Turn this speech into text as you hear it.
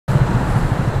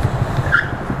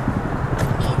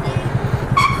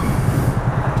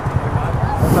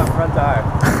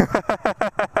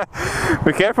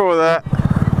Be careful with that.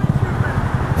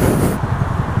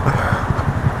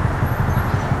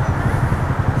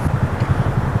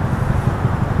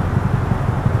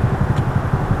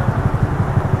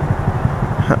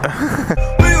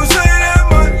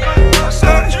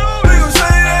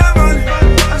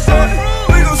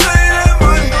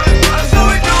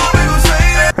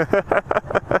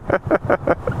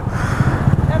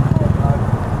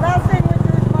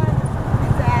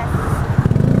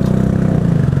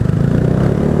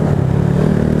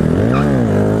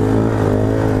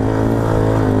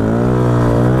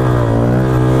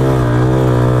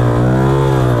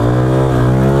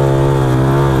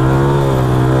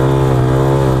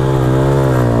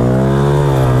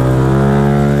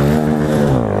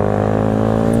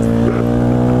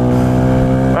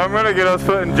 Get us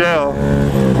put in jail.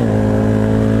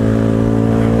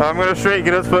 I'm gonna straight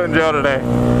get us put in jail today.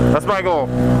 That's my goal.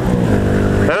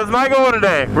 That is my goal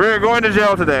today. We're going to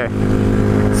jail today.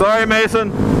 Sorry,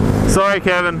 Mason. Sorry,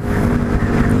 Kevin.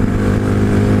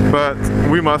 But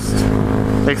we must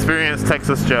experience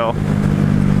Texas jail.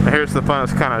 Here's the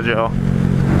funnest kind of jail.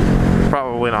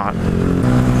 Probably not.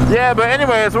 Yeah, but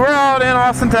anyways, we're out in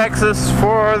Austin, Texas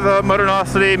for the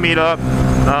Motornosity meetup.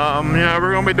 You know,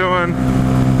 we're gonna be doing,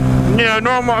 you know,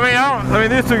 normal. I mean,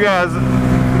 these two guys,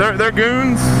 they're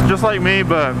goons just like me,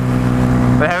 but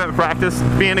they haven't practiced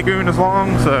being a goon as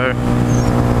long, so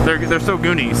they're still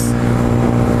goonies.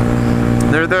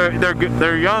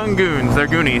 They're young goons. They're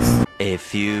goonies. A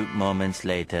few moments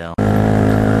later.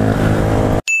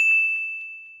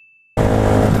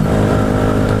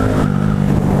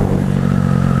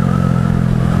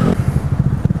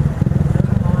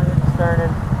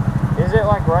 Is it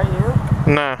like right here?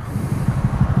 No.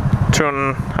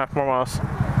 2.5 more miles.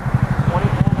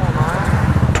 24 more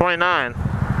miles? 29.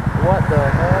 What the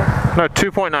heck? No,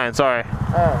 2.9, sorry.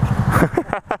 Oh.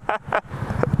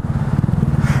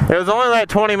 It was only like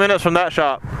 20 minutes from that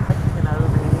shop.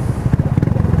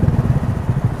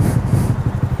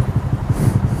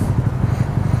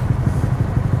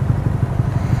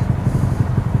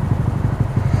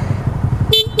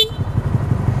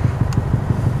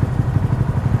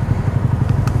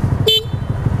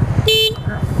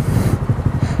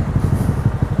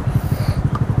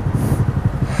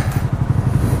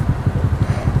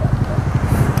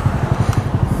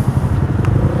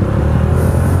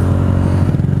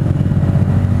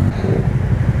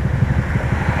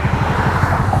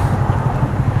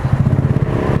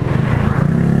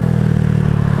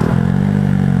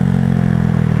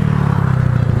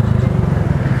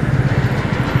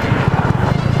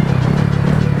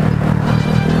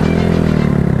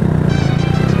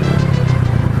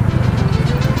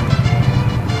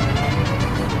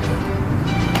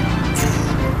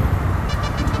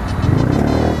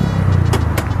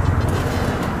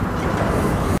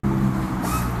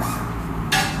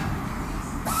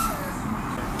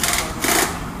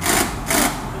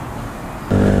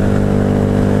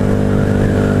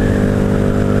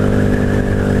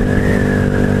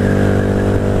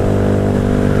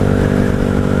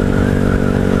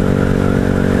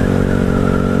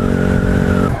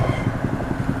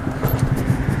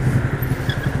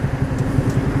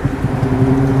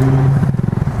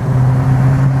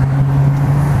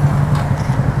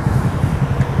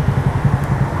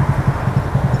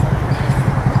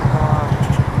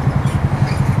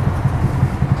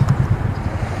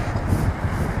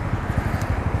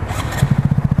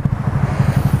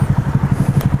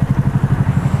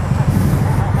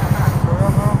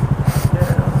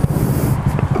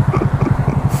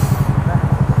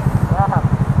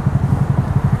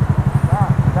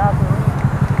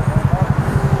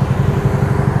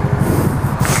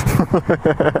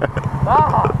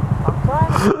 Stop! I'm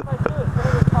trying to do my shit.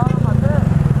 It's caught on my bed.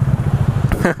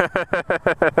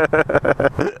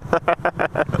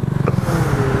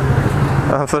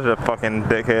 I'm such a fucking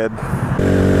dickhead.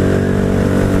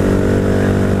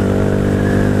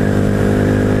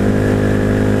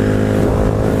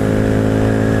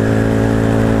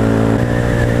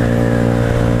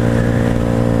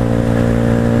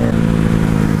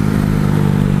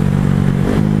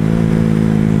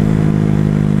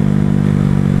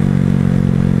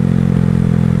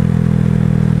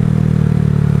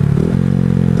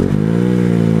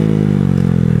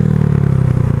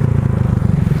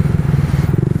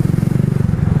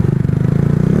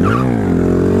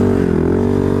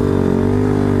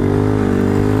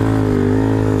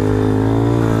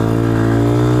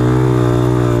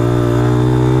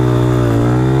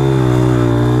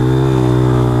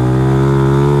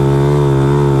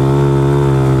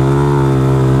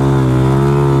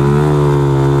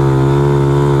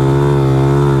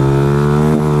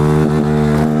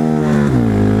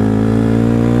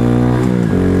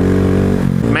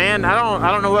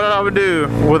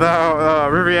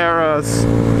 Riviera's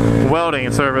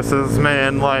welding services,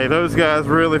 man, like those guys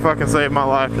really fucking saved my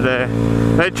life today.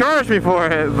 They charged me for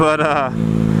it, but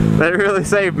they really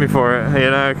saved me for it,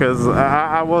 you know, because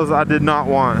I did not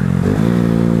want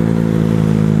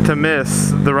to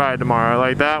miss the ride tomorrow.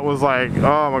 Like that was like,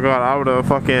 oh my god, I would have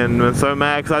fucking been so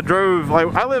mad, because I drove, like,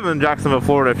 I live in Jacksonville,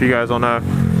 Florida, if you guys don't know,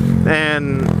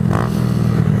 and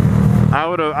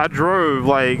I drove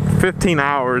like 15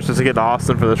 hours just to get to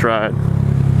Austin for this ride.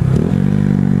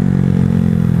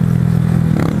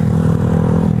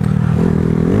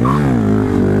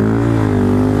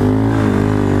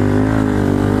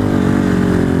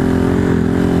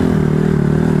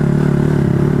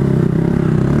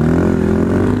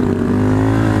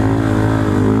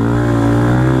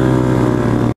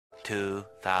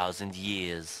 2,000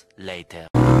 years later.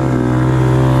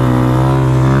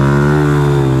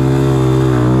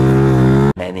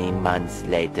 Many months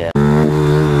later.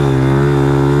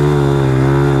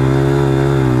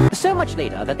 So much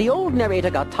later that the old narrator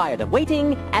got tired of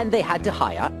waiting and they had to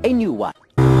hire a new one.